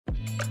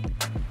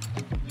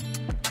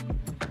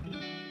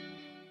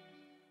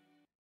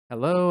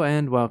Hello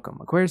and welcome.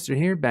 Aquarister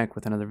here, back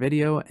with another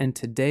video, and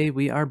today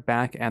we are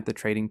back at the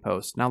trading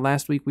post. Now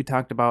last week we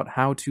talked about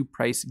how to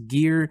price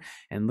gear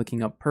and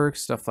looking up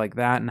perks, stuff like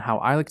that, and how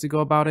I like to go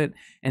about it.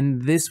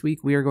 And this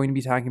week we are going to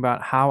be talking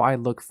about how I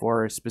look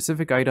for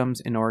specific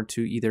items in order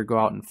to either go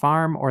out and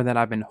farm or that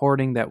I've been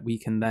hoarding that we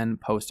can then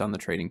post on the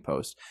trading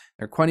post.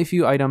 There are quite a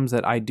few items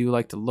that I do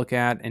like to look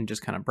at and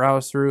just kind of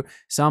browse through.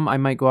 Some I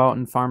might go out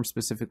and farm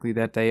specifically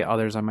that day,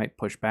 others I might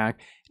push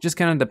back. It just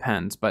kind of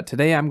depends, but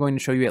today I'm going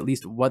to show you at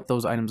least what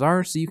those items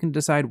are so you can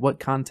decide what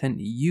content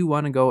you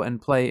want to go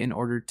and play in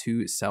order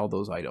to sell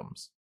those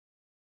items.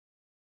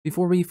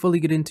 Before we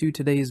fully get into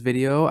today's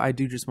video, I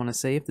do just want to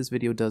say if this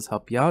video does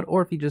help you out,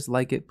 or if you just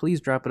like it,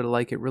 please drop it a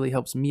like. It really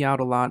helps me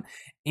out a lot.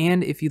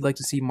 And if you'd like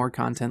to see more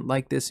content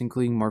like this,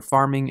 including more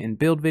farming and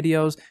build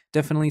videos,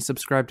 definitely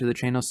subscribe to the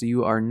channel so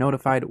you are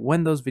notified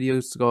when those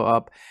videos go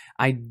up.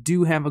 I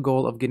do have a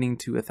goal of getting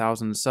to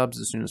 1,000 subs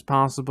as soon as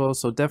possible,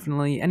 so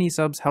definitely any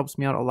subs helps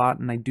me out a lot,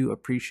 and I do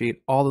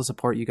appreciate all the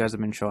support you guys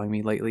have been showing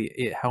me lately.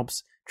 It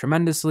helps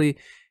tremendously.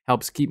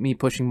 Helps keep me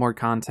pushing more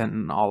content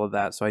and all of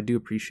that, so I do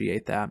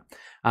appreciate that.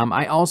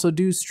 I also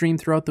do stream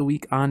throughout the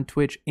week on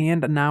Twitch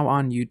and now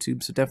on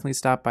YouTube, so definitely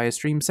stop by a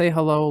stream, say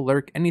hello,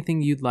 lurk,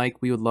 anything you'd like.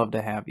 We would love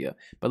to have you.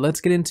 But let's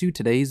get into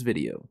today's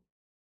video.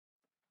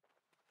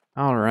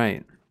 All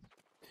right.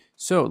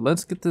 So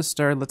let's get this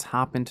started. Let's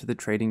hop into the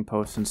trading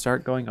post and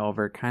start going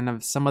over kind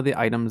of some of the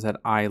items that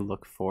I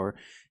look for.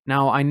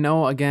 Now, I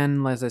know,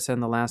 again, as I said in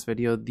the last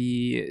video,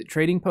 the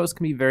trading post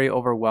can be very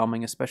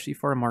overwhelming, especially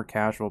for a more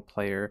casual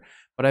player.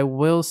 But I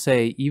will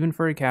say, even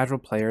for a casual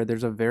player,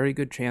 there's a very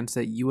good chance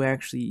that you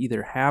actually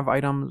either have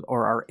items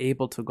or are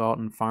able to go out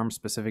and farm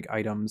specific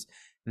items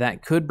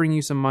that could bring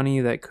you some money,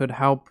 that could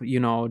help,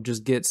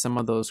 just get some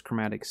of those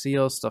chromatic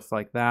seals, stuff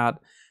like that.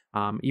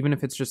 Even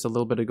if it's just a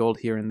little bit of gold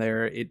here and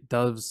there, it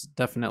does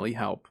definitely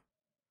help.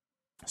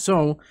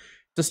 So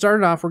to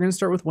start it off, we're going to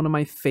start with one of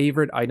my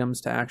favorite items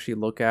to actually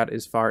look at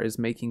as far as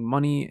making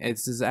money.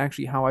 This is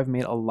actually how I've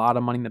made a lot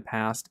of money in the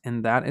past,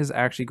 and that is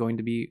actually going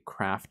to be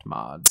craft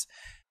mods.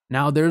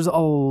 Now, there's a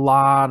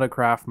lot of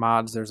craft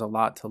mods. There's a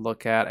lot to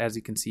look at. As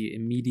you can see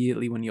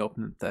immediately when you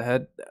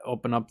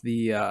open up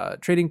the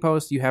trading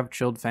post, you have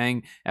Chilled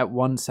Fang at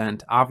 1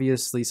 cent.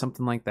 Obviously,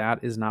 something like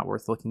that is not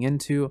worth looking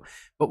into.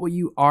 But what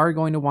you are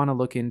going to want to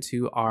look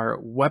into are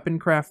weapon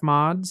craft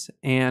mods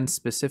and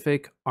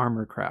specific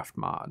armor craft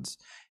mods.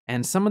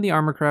 And some of the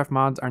armor craft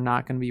mods are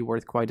not going to be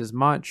worth quite as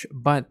much,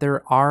 but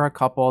there are a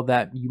couple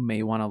that you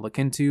may want to look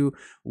into.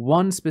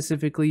 One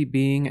specifically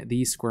being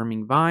the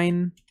Squirming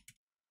Vine.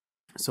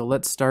 So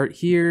let's start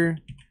here,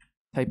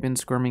 type in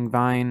Squirming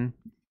Vine,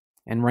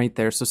 and right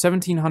there. So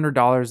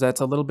 $1,700,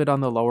 that's a little bit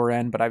on the lower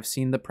end, but I've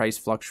seen the price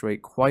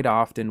fluctuate quite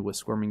often with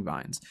Squirming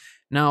Vines.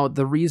 Now,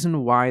 the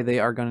reason why they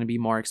are going to be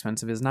more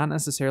expensive is not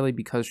necessarily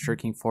because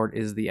Shrinking Fort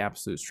is the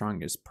absolute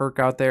strongest perk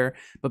out there,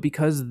 but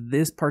because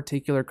this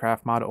particular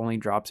craft mod only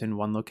drops in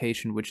one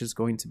location, which is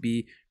going to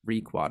be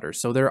Reekwater.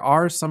 So there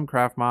are some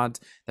craft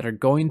mods that are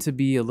going to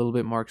be a little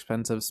bit more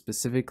expensive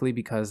specifically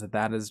because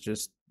that is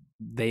just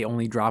they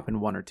only drop in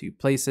 1 or 2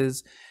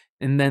 places.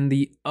 And then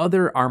the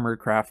other armor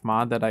craft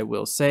mod that I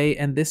will say,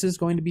 and this is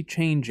going to be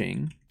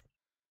changing,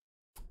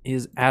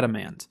 is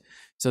Adamant.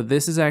 So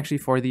this is actually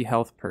for the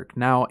health perk.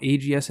 Now,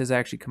 AGS has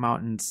actually come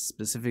out and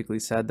specifically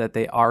said that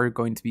they are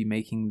going to be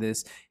making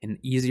this an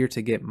easier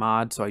to get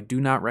mod, so I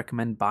do not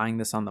recommend buying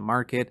this on the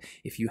market.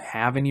 If you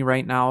have any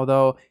right now,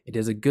 though, it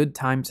is a good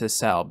time to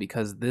sell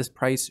because this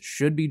price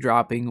should be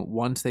dropping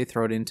once they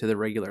throw it into the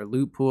regular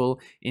loot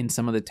pool in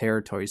some of the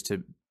territories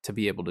to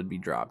be able to be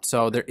dropped.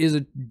 So there is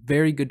a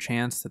very good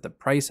chance that the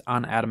price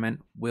on Adamant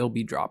will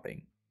be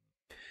dropping.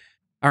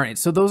 All right,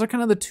 so those are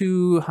kind of the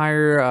two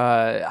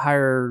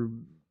higher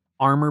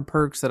armor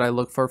perks that I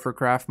look for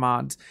craft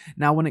mods.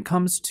 Now, when it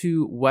comes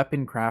to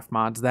weapon craft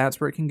mods,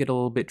 that's where it can get a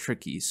little bit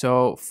tricky.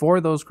 So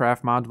for those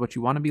craft mods, what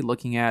you want to be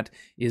looking at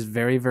is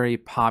very, very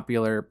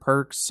popular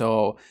perks.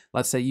 So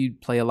let's say you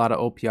play a lot of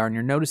OPR and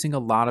you're noticing a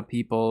lot of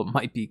people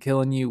might be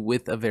killing you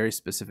with a very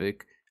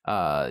specific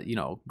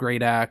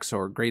great axe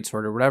or great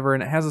sword or whatever,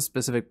 and it has a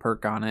specific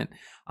perk on it.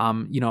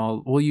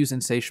 We'll use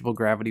Insatiable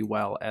Gravity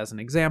Well as an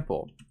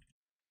example.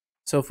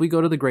 So if we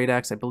go to the great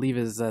axe, I believe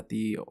is that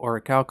the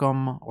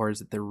Orichalcum or is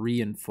it the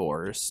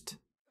Reinforced?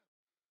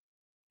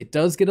 It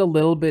does get a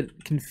little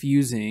bit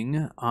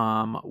confusing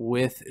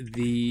with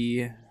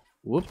the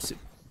whoops, it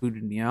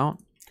booted me out.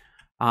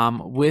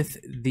 With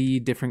the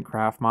different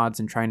craft mods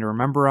and trying to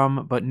remember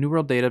them, but New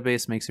World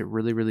Database makes it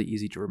really, really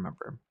easy to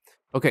remember.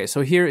 Okay,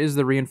 so here is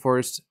the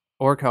Reinforced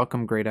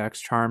Orichalcum Great Axe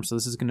Charm. So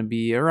this is going to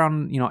be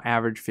around,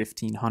 average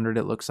 1,500.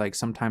 It looks like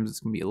sometimes it's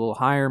going to be a little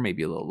higher,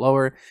 maybe a little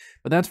lower.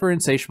 But that's for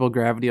Insatiable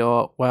Gravity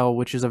Well,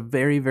 which is a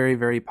very, very,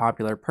 very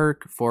popular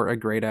perk for a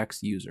Great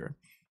Axe user.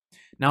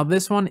 Now,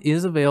 this one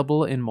is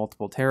available in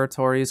multiple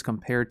territories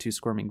compared to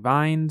Squirming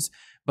Vines,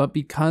 but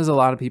because a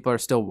lot of people are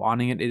still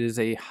wanting it, it is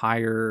a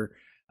higher,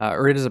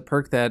 or it is a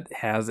perk that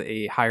has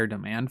a higher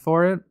demand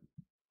for it.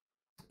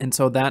 And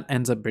so that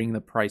ends up bringing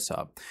the price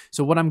up.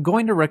 So what I'm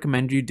going to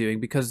recommend you doing,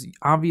 because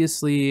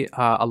obviously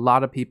a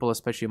lot of people,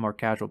 especially a more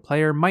casual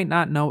player, might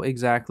not know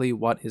exactly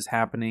what is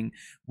happening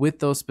with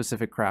those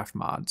specific craft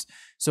mods.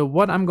 So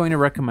what I'm going to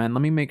recommend,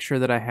 let me make sure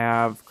that I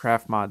have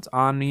craft mods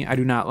on me. I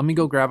do not. Let me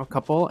go grab a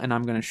couple and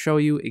I'm going to show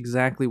you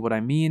exactly what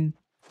I mean,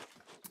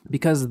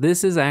 because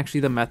this is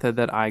actually the method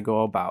that I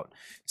go about.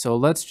 So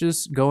let's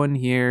just go in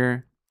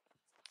here.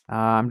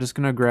 I'm just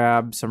going to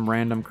grab some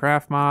random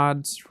craft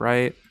mods,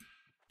 right?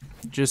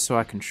 Just so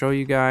I can show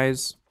you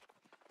guys.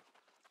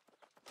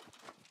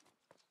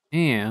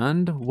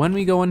 And when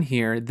we go in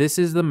here, this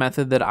is the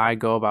method that I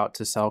go about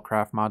to sell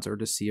craft mods or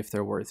to see if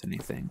they're worth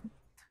anything.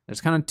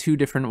 There's kind of two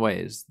different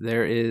ways.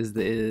 There is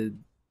the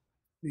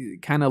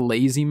kind of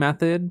lazy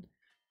method,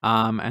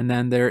 and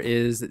then there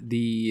is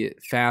the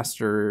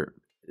faster,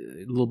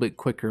 a little bit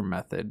quicker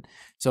method.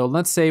 So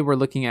let's say we're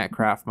looking at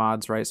craft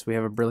mods, right? So we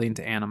have a Brilliant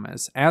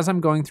Animus. As I'm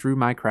going through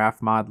my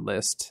craft mod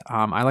list,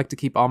 I like to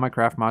keep all my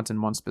craft mods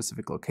in one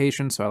specific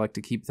location. So I like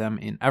to keep them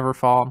in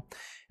Everfall.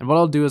 And what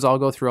I'll do is I'll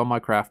go through all my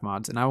craft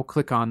mods and I will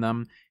click on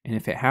them. And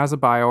if it has a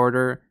buy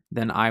order,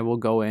 then I will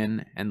go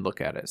in and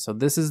look at it. So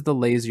this is the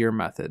lazier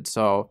method.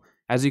 So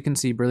as you can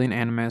see, Brilliant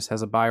Animus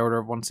has a buy order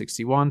of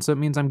 161. So it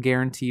means I'm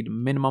guaranteed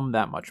minimum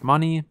that much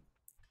money.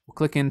 We'll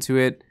click into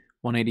it.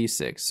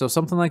 186. So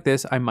something like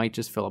this, I might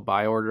just fill a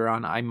buy order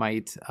on. I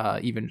might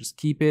even just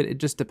keep it. It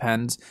just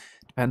depends.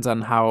 Depends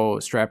on how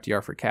strapped you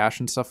are for cash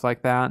and stuff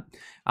like that.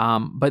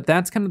 But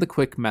that's kind of the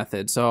quick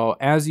method. So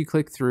as you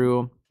click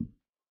through,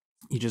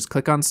 you just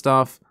click on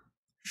stuff,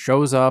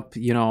 shows up,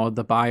 you know,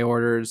 the buy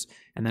orders.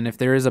 And then if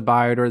there is a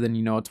buy order, then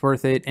you know it's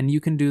worth it. And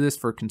you can do this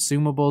for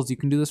consumables. You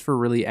can do this for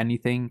really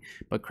anything,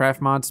 but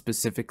craft mods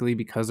specifically,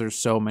 because there's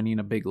so many in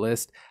a big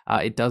list,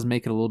 it does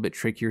make it a little bit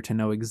trickier to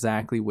know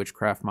exactly which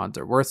craft mods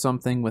are worth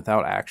something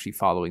without actually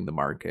following the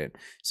market.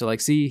 So like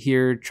see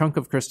here, chunk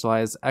of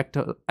crystallized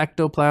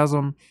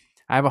ectoplasm.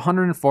 I have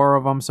 104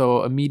 of them,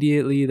 so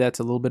immediately that's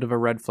a little bit of a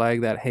red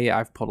flag that, hey,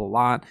 I've pulled a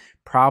lot.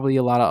 Probably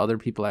a lot of other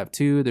people have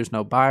too. There's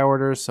no buy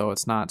orders, so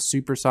it's not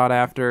super sought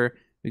after.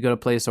 We go to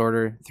place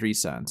order, 3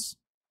 cents.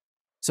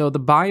 So the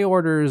buy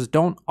orders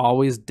don't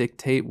always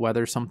dictate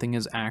whether something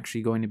is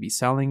actually going to be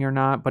selling or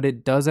not, but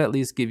it does at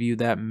least give you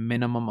that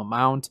minimum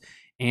amount,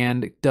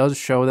 and it does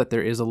show that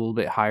there is a little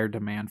bit higher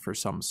demand for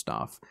some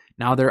stuff.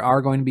 Now, there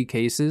are going to be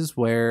cases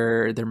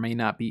where there may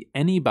not be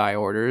any buy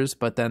orders,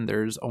 but then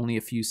there's only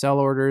a few sell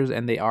orders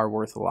and they are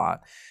worth a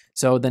lot.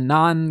 So the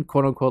non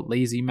quote unquote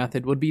lazy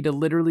method would be to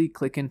literally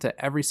click into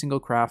every single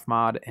craft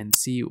mod and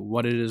see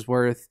what it is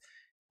worth.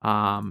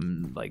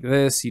 Like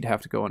this, you'd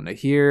have to go into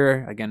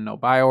here. Again, no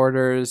buy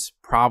orders,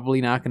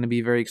 probably not going to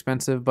be very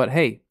expensive, but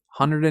hey,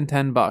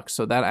 110 bucks.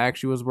 So that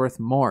actually was worth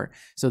more.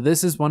 So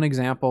this is one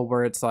example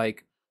where it's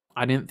like,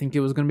 I didn't think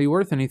it was going to be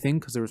worth anything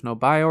because there was no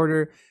buy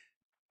order.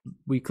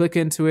 We click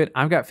into it.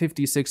 I've got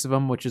 56 of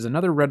them, which is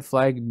another red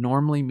flag,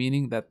 normally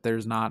meaning that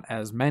there's not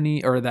as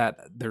many, or that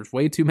there's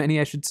way too many,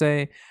 I should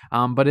say.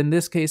 But in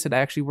this case, it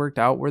actually worked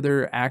out where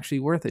they're actually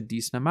worth a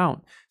decent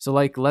amount. So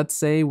like, let's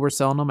say we're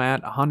selling them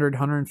at 100,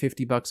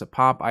 150 bucks a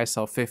pop. I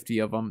sell 50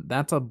 of them.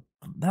 That's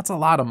a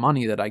lot of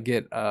money that I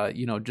get,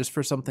 you know, just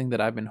for something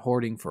that I've been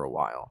hoarding for a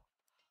while.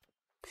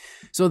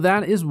 So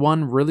that is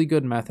one really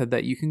good method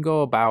that you can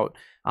go about.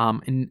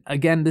 And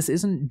again, this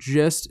isn't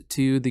just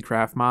to the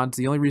craft mods.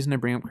 The only reason I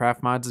bring up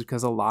craft mods is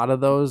because a lot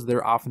of those,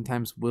 there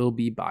oftentimes will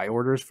be buy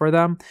orders for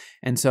them.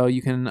 And so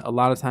you can a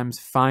lot of times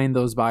find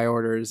those buy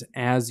orders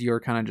as you're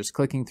kind of just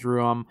clicking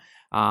through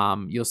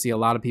them. You'll see a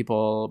lot of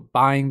people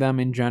buying them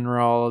in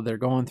general. They're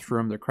going through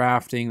them, they're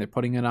crafting, they're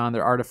putting it on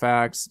their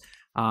artifacts.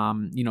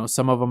 You know,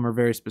 some of them are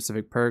very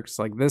specific perks.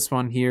 Like this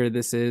one here,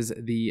 this is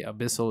the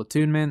Abyssal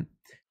Attunement.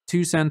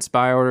 2 cents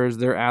buy orders.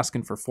 They're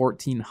asking for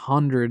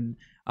 1,400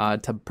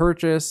 to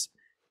purchase,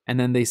 and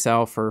then they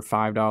sell for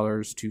 $5,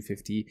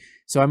 $2.50.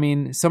 So I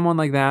mean, someone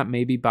like that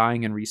may be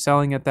buying and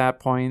reselling at that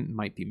point,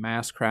 might be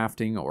mass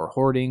crafting or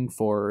hoarding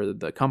for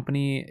the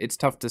company. It's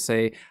tough to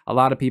say. A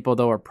lot of people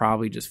though are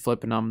probably just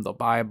flipping them. They'll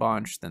buy a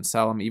bunch, then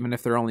sell them, even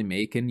if they're only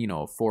making, you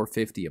know,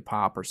 $4.50 a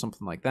pop or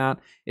something like that.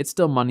 It's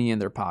still money in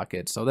their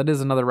pocket. So that is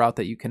another route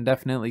that you can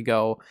definitely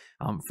go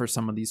for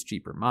some of these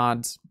cheaper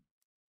mods.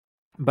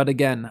 But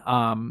again,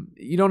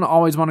 you don't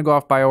always want to go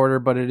off by order,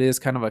 but it is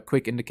kind of a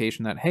quick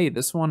indication that, hey,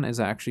 this one is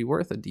actually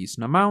worth a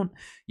decent amount.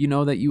 You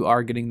know that you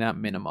are getting that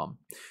minimum.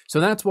 So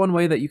that's one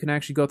way that you can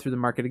actually go through the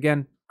market.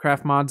 Again,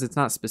 craft mods, it's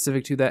not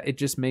specific to that. It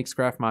just makes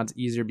craft mods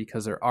easier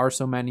because there are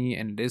so many,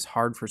 and it is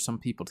hard for some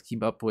people to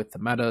keep up with the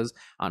metas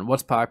on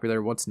what's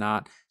popular, what's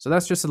not. So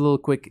that's just a little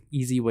quick,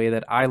 easy way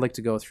that I like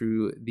to go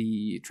through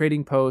the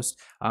trading post.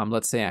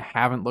 Let's say I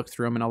haven't looked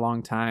through them in a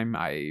long time.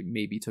 I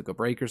maybe took a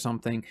break or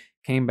something,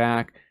 came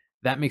back.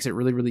 That makes it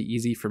really, really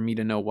easy for me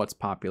to know what's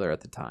popular at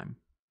the time.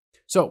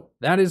 So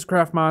that is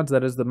craft mods.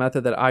 That is the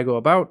method that I go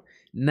about.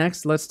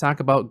 Next, let's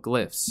talk about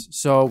glyphs.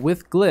 So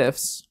with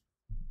glyphs,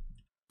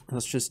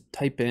 let's just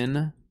type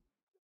in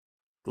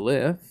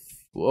glyph.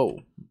 Whoa.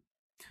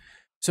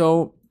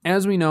 So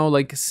as we know,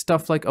 like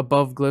stuff like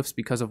above glyphs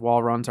because of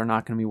wall runs are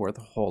not going to be worth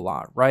a whole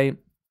lot, right?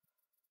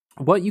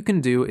 what you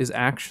can do is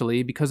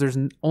actually, because there's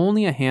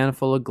only a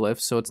handful of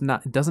glyphs, so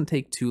it doesn't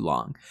take too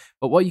long.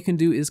 But what you can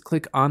do is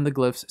click on the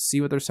glyphs,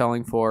 see what they're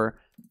selling for,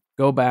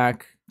 go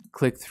back,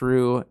 click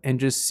through, and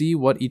just see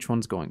what each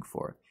one's going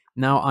for.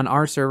 Now on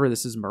our server,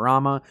 this is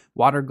Marama,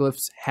 water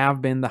glyphs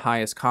have been the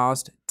highest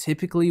cost.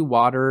 Typically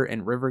water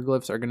and river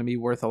glyphs are going to be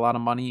worth a lot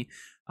of money.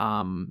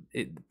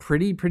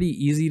 Pretty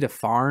easy to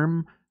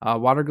farm.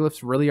 Water glyphs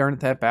really aren't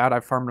that bad.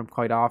 I've farmed them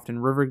quite often.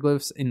 River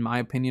glyphs, in my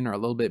opinion, are a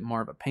little bit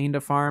more of a pain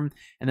to farm.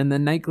 And then the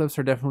night glyphs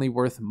are definitely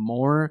worth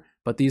more,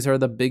 but these are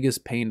the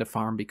biggest pain to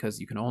farm because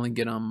you can only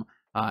get them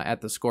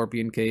at the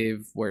Scorpion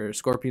Cave where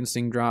Scorpion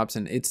Sting drops,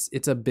 and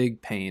it's a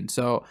big pain.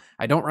 So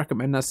I don't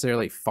recommend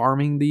necessarily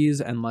farming these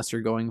unless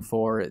you're going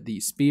for the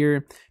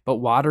spear, but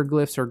water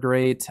glyphs are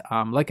great.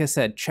 Like I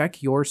said,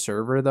 check your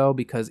server though,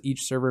 because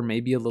each server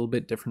may be a little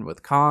bit different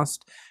with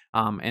cost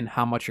and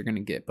how much you're going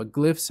to get. But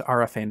glyphs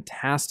are a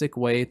fantastic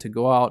way to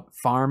go out,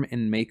 farm,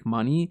 and make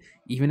money.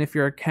 Even if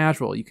you're a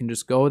casual, you can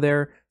just go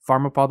there,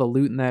 farm up all the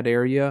loot in that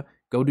area,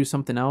 go do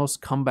something else,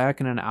 come back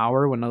in an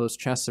hour when those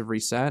chests have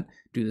reset,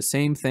 do the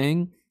same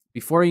thing.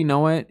 Before you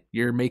know it,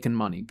 you're making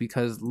money,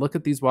 because look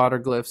at these water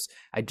glyphs.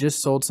 I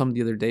just sold some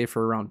the other day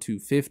for around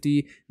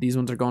 250. These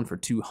ones are going for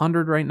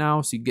 200 right now.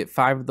 So you get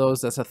 5 of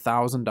those, that's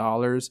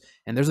 $1,000.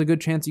 And there's a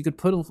good chance you could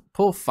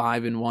pull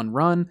 5 in one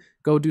run,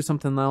 go do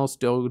something else,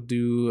 go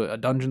do a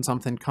dungeon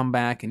something, come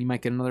back, and you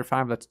might get another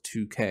 5. That's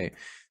 2K.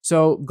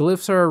 So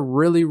glyphs are a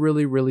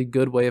really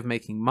good way of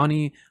making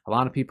money. A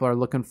lot of people are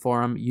looking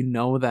for them. You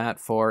know that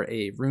for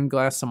a rune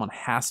glass, someone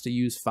has to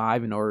use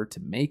 5 in order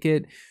to make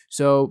it.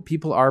 So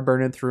people are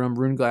burning through them.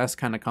 Rune glass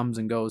kind of comes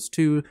and goes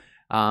too.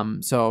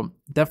 So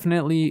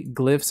definitely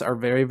glyphs are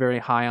very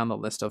high on the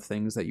list of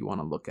things that you want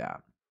to look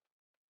at.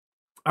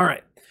 All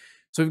right,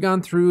 so we've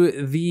gone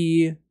through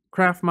the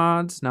craft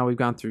mods. Now we've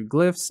gone through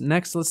glyphs.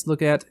 Next, let's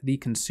look at the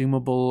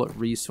consumable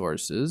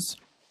resources.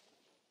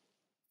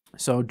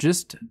 So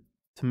just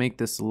to make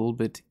this a little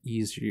bit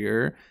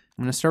easier,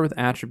 I'm going to start with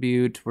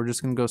attribute. We're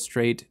just going to go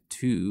straight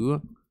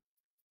to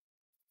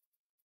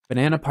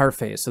banana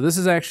parfait. So this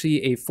is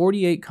actually a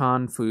 48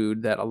 con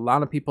food that a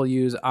lot of people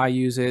use. I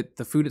use it.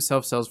 The food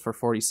itself sells for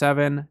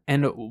 47.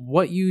 And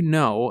what you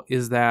know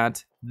is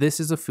that this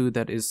is a food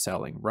that is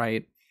selling,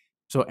 right?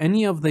 So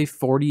any of the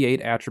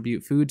 48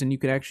 attribute foods, and you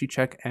could actually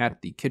check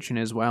at the kitchen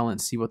as well and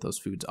see what those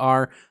foods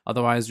are.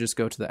 Otherwise, just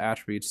go to the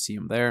attributes to see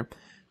them there.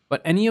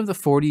 But any of the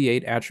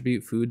 48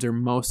 attribute foods, or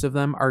most of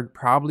them, are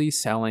probably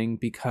selling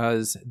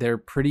because they're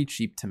pretty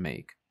cheap to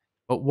make.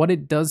 But what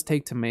it does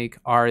take to make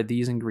are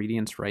these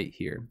ingredients right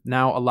here.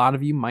 Now, a lot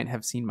of you might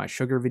have seen my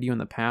sugar video in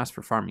the past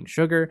for farming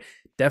sugar.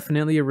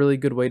 Definitely a really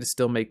good way to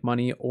still make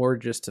money, or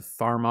just to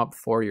farm up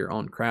for your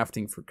own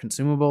crafting for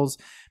consumables.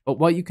 But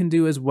what you can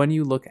do is, when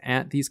you look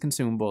at these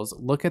consumables,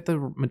 look at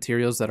the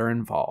materials that are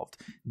involved.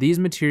 These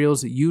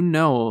materials, you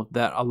know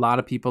that a lot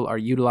of people are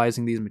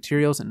utilizing these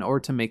materials in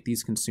order to make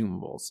these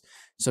consumables.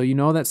 So you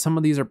know that some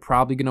of these are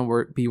probably going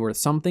to be worth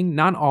something.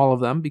 Not all of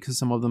them, because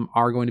some of them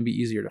are going to be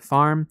easier to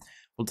farm.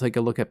 We'll take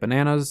a look at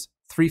bananas,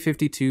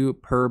 352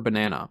 per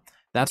banana.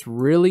 That's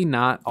really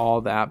not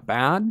all that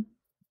bad.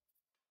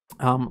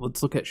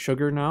 Let's look at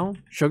sugar now.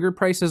 Sugar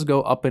prices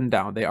go up and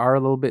down. They are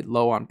a little bit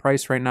low on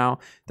price right now.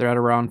 They're at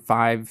around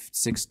 $5,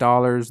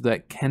 $6.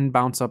 That can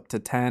bounce up to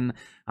 10.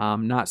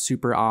 Not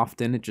super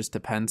often. It just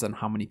depends on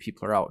how many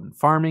people are out and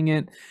farming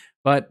it,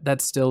 but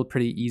that's still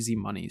pretty easy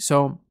money.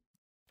 So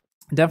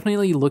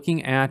definitely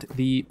looking at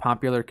the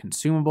popular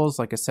consumables.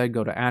 Like I said,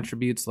 go to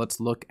attributes. Let's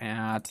look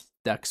at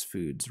Dex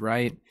Foods,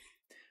 right?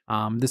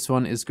 This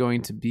one is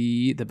going to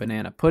be the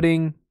banana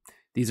pudding.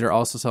 These are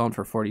also selling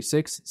for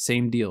 46.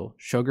 Same deal,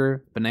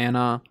 sugar,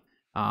 banana.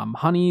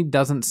 Honey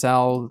doesn't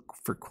sell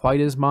for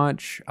quite as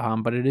much,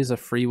 but it is a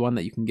free one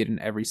that you can get in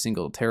every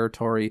single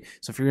territory.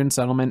 So if you're in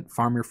settlement,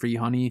 farm your free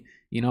honey.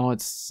 You know,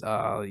 it's,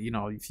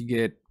 if you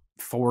get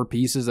 4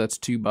 pieces, that's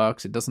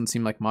 $2. It doesn't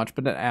seem like much,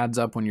 but it adds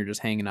up when you're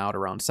just hanging out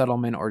around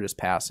settlement or just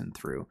passing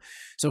through.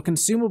 So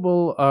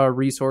consumable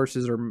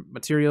resources or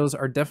materials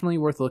are definitely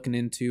worth looking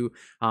into.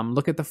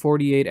 Look at the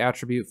 48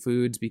 attribute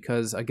foods,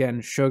 because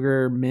again,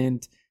 sugar,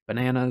 mint,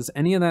 bananas,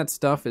 any of that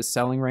stuff is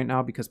selling right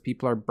now because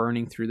people are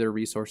burning through their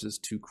resources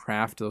to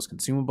craft those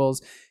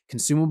consumables.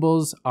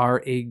 Consumables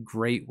are a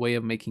great way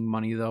of making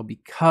money though,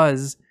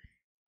 because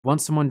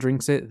once someone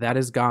drinks it, that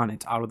is gone.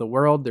 It's out of the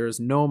world. There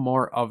is no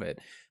more of it.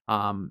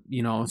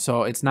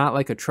 So it's not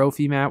like a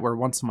trophy mat where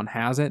once someone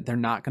has it, they're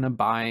not going to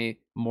buy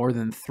more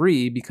than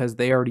 3 because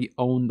they already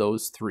own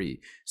those 3.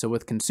 So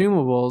with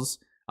consumables,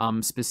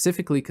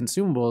 specifically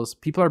consumables,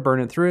 people are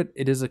burning through it.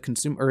 It is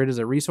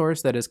a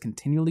resource that is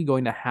continually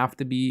going to have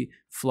to be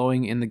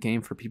flowing in the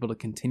game for people to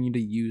continue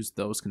to use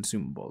those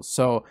consumables.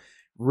 So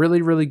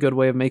really good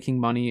way of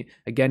making money.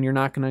 Again, you're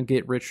not going to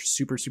get rich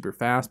super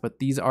fast, but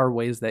these are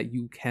ways that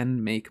you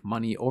can make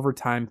money over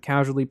time,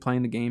 casually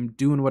playing the game,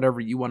 doing whatever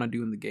you want to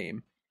do in the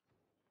game.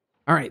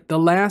 All right, the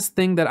last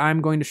thing that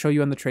I'm going to show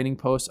you on the trading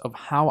post of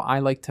how I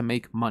like to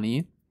make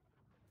money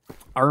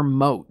are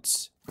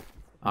moats.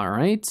 All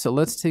right, so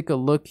let's take a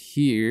look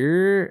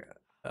here.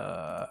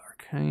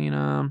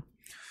 Arcana.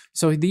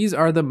 So these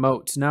are the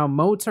moats. Now,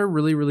 moats are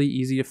really, really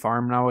easy to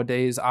farm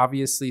nowadays.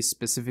 Obviously,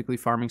 specifically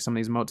farming some of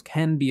these moats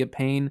can be a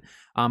pain,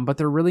 but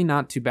they're really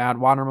not too bad.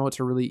 Water moats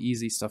are really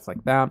easy, stuff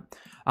like that.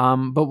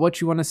 But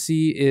what you want to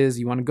see is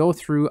you want to go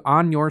through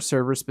on your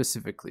server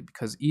specifically,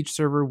 because each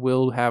server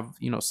will have,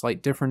 you know,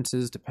 slight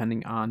differences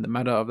depending on the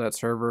meta of that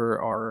server,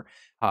 or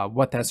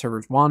what that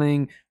server's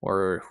wanting,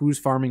 or who's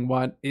farming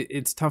what.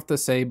 It's tough to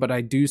say, but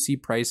I do see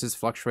prices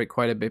fluctuate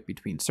quite a bit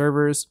between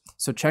servers.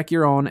 So check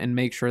your own and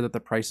make sure that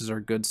the prices are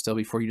good still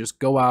before you just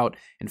go out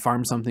and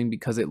farm something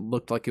because it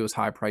looked like it was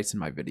high price in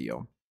my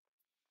video.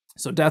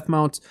 So death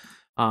moats,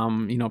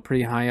 you know,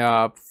 pretty high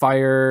up.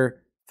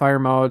 Fire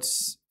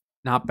moats,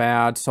 not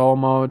bad. Soul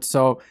moats.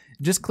 So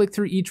just click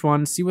through each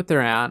one, see what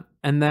they're at.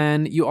 And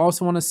then you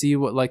also want to see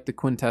what like the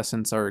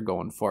quintessence are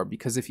going for,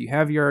 because if you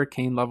have your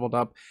arcane leveled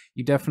up,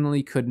 you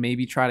definitely could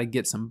maybe try to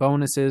get some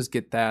bonuses,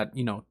 get that,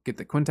 you know, get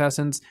the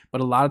quintessence.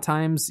 But a lot of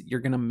times you're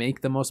going to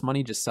make the most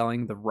money just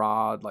selling the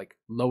raw, like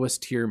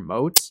lowest tier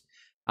moats.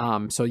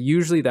 So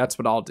usually that's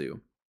what I'll do.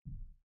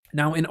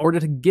 Now, in order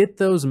to get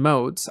those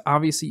moats,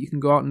 obviously you can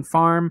go out and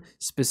farm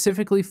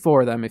specifically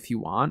for them if you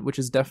want, which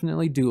is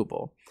definitely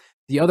doable.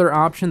 The other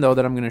option, though,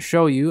 that I'm going to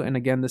show you, and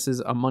again, this is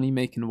a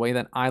money-making way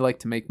that I like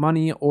to make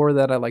money, or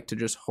that I like to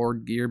just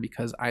hoard gear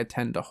because I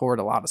tend to hoard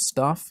a lot of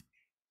stuff,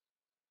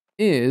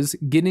 is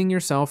getting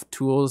yourself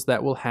tools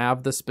that will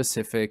have the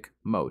specific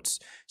moats.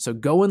 So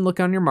go and look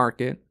on your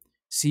market,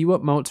 see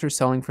what moats are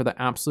selling for the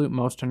absolute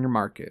most on your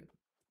market.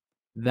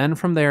 Then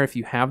from there, if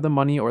you have the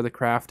money or the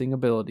crafting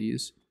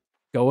abilities,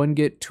 go and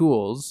get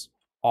tools,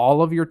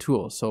 all of your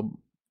tools. So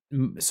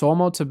soul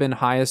moats have been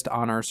highest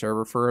on our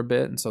server for a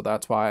bit, and so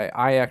that's why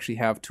I actually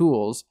have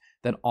tools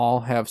that all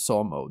have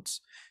soul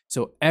moats.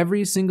 So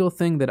every single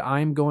thing that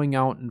I'm going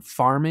out and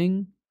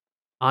farming,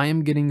 I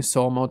am getting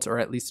soul moats, or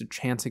at least a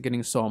chance of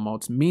getting soul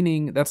moats,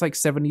 meaning that's like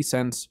 70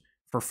 cents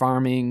for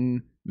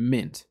farming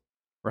mint,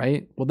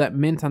 right? Well, that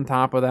mint on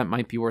top of that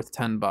might be worth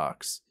 10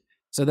 bucks.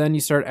 So then you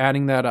start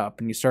adding that up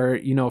and you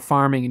start, you know,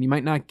 farming, and you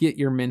might not get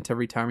your mint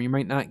every time. You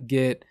might not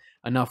get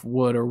enough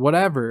wood or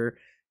whatever.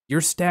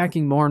 You're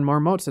stacking more and more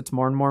moats. That's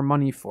more and more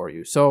money for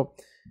you. So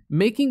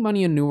making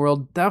money in New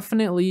World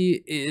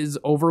definitely is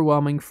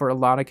overwhelming for a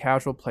lot of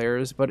casual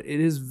players, but it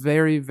is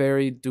very,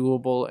 very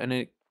doable,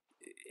 and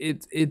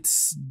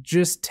it's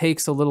just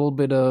takes a little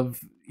bit of,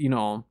 you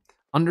know,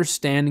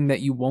 understanding that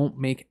you won't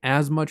make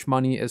as much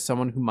money as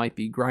someone who might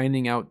be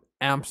grinding out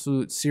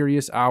absolute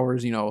serious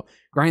hours, you know,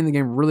 grinding the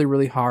game really,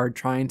 really hard,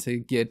 trying to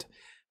get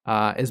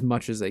as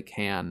much as they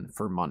can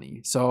for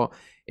money. So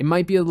it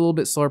might be a little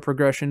bit slower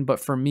progression, but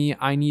for me,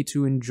 I need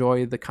to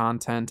enjoy the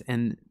content,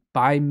 and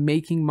by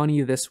making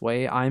money this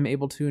way, I'm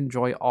able to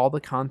enjoy all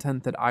the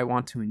content that I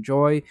want to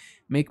enjoy,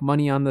 make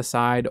money on the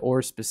side,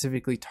 or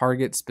specifically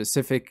target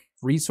specific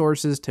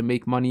resources to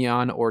make money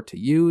on or to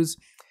use.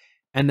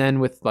 And then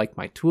with like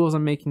my tools,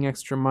 I'm making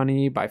extra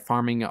money by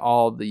farming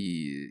all the,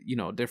 you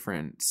know,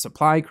 different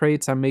supply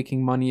crates. I'm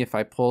making money if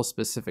I pull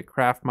specific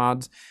craft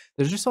mods.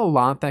 There's just a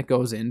lot that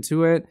goes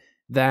into it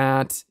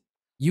that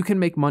you can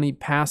make money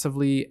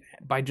passively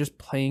by just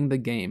playing the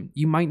game.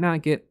 You might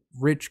not get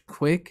rich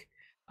quick.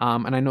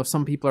 And I know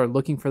some people are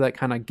looking for that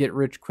kind of get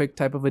rich quick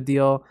type of a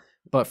deal.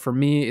 But for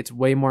me, it's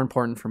way more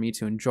important for me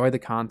to enjoy the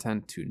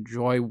content, to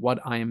enjoy what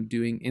I am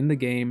doing in the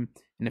game.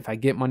 And if I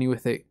get money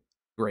with it,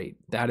 great.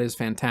 That is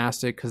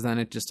fantastic, because then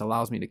it just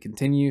allows me to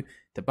continue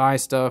to buy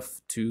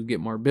stuff, to get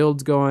more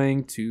builds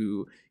going,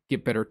 to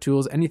get better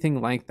tools,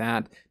 anything like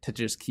that, to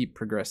just keep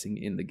progressing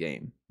in the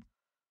game.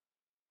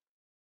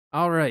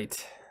 All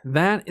right,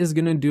 that is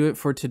going to do it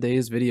for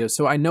today's video.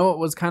 So I know it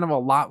was kind of a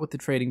lot with the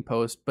trading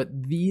post, but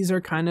these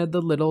are kind of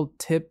the little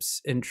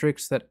tips and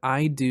tricks that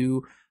I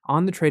do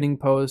on the trading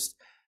post.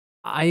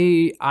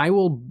 I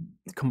will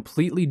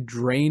completely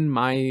drain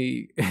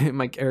my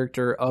my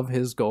character of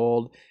his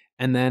gold,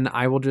 and then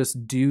I will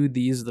just do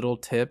these little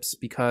tips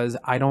because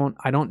I don't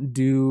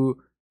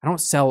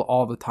sell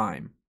all the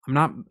time.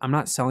 I'm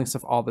not selling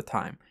stuff all the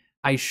time.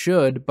 I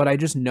should, but I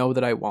just know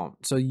that I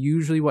won't. So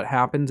usually what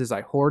happens is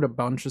I hoard a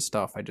bunch of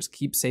stuff. I just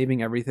keep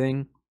saving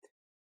everything.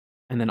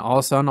 And then all of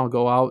a sudden I'll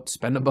go out,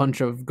 spend a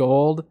bunch of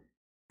gold,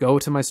 go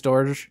to my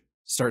storage,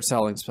 start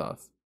selling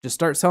stuff. Just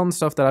start selling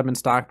stuff that I've been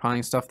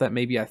stockpiling, stuff that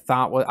maybe I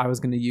thought what I was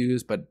going to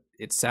use, but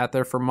it sat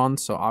there for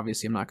months. So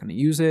obviously I'm not going to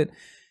use it.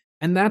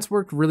 And that's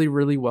worked really,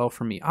 really well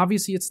for me.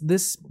 Obviously, it's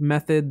this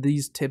method,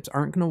 these tips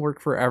aren't going to work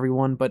for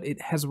everyone, but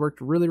it has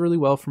worked really, really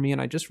well for me. And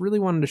I just really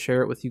wanted to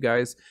share it with you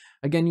guys.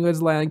 Again, you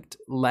guys liked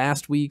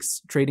last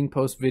week's trading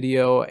post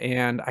video,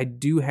 and I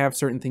do have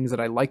certain things that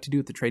I like to do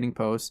with the trading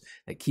post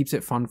that keeps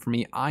it fun for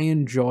me. I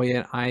enjoy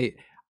it. I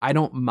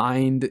don't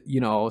mind,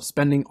 you know,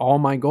 spending all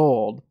my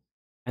gold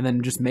and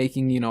then just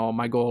making, you know,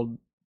 my gold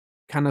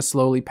kind of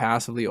slowly,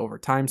 passively over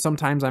time.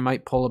 Sometimes I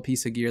might pull a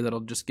piece of gear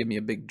that'll just give me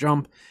a big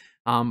jump.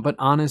 But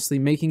honestly,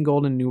 making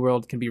gold in New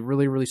World can be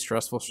really, really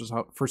stressful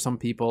for some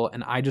people,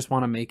 and I just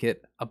want to make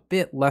it a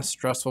bit less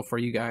stressful for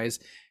you guys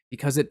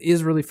because it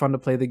is really fun to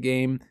play the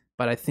game,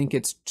 but I think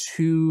it's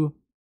too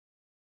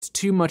it's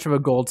too much of a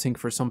gold sink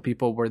for some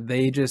people where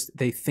they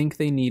think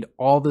they need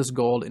all this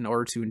gold in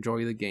order to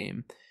enjoy the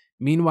game.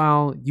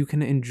 Meanwhile, you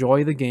can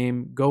enjoy the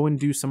game, go and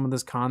do some of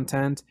this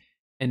content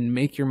and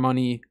make your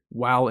money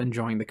while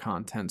enjoying the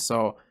content.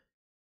 So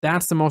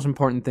that's the most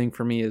important thing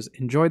for me, is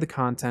enjoy the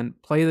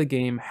content, play the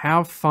game,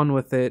 have fun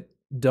with it.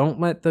 Don't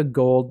let the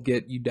gold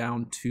get you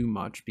down too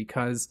much,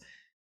 because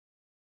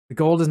the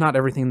gold is not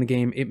everything in the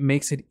game. It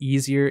makes it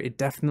easier. It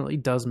definitely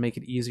does make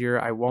it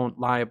easier. I won't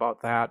lie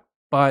about that.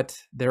 But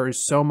there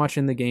is so much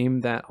in the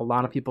game that a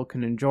lot of people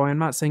can enjoy. I'm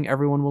not saying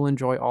everyone will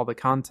enjoy all the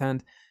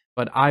content,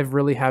 but I've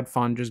really had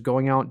fun just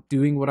going out,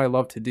 doing what I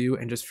love to do,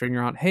 and just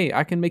figuring out, hey,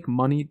 I can make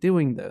money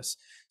doing this.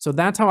 So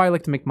that's how I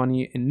like to make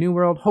money in New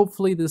World.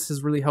 Hopefully this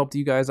has really helped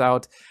you guys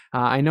out.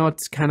 I know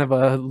it's kind of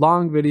a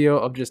long video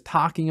of just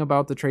talking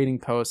about the trading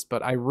post,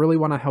 but I really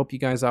want to help you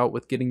guys out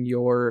with getting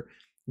your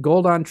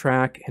gold on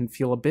track and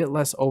feel a bit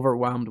less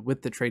overwhelmed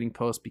with the trading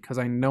post, because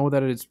I know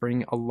that it's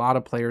bringing a lot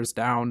of players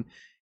down.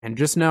 And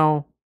just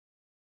know,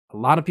 a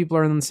lot of people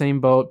are in the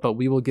same boat, but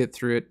we will get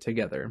through it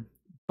together.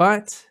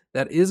 But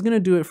that is going to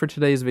do it for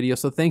today's video.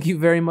 So thank you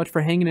very much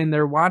for hanging in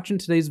there, watching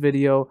today's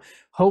video.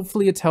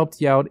 Hopefully it's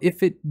helped you out.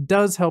 If it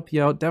does help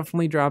you out,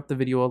 definitely drop the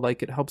video a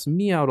like. It helps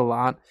me out a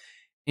lot.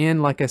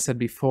 And like I said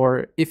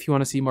before, if you want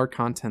to see more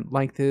content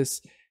like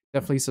this,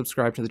 definitely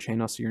subscribe to the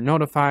channel so you're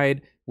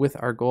notified. With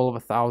our goal of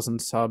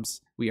 1,000 subs,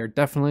 we are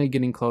definitely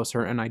getting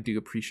closer, and I do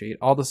appreciate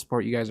all the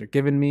support you guys are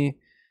giving me.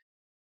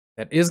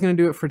 That is going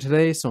to do it for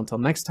today. So until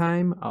next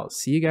time, I'll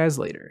see you guys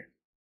later.